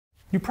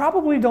You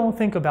probably don't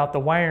think about the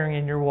wiring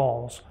in your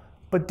walls,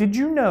 but did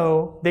you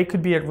know they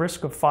could be at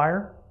risk of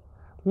fire?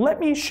 Let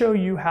me show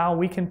you how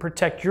we can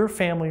protect your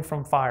family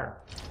from fire.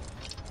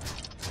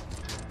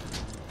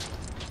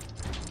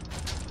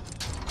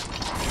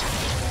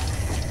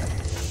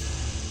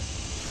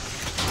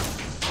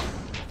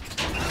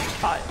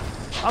 Hi,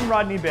 I'm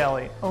Rodney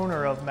Bailey,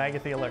 owner of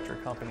Magothy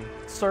Electric Company,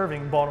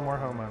 serving Baltimore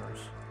homeowners.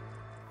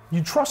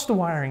 You trust the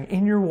wiring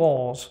in your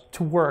walls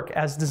to work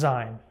as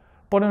designed,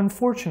 but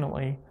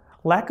unfortunately,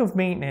 lack of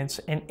maintenance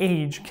and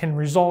age can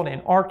result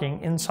in arcing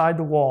inside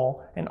the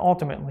wall and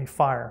ultimately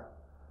fire.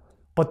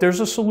 But there's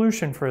a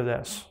solution for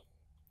this.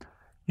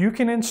 You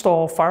can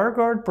install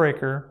Fireguard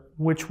breaker,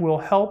 which will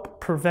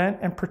help prevent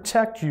and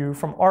protect you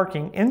from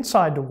arcing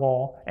inside the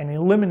wall and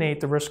eliminate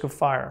the risk of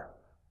fire.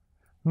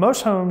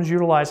 Most homes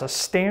utilize a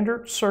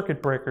standard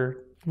circuit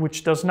breaker,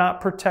 which does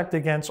not protect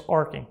against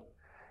arcing.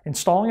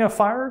 Installing a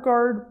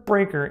Fireguard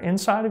breaker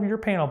inside of your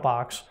panel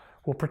box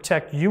will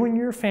protect you and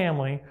your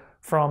family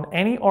from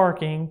any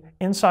arcing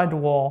inside the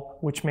wall,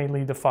 which may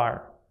lead to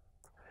fire.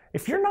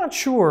 If you're not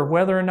sure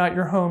whether or not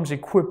your home is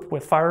equipped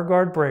with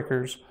Fireguard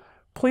breakers,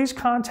 please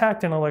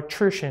contact an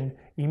electrician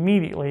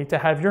immediately to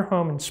have your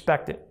home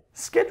inspected.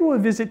 Schedule a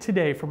visit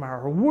today from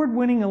our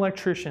award-winning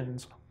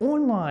electricians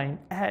online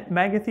at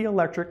magothy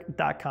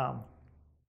electric.com.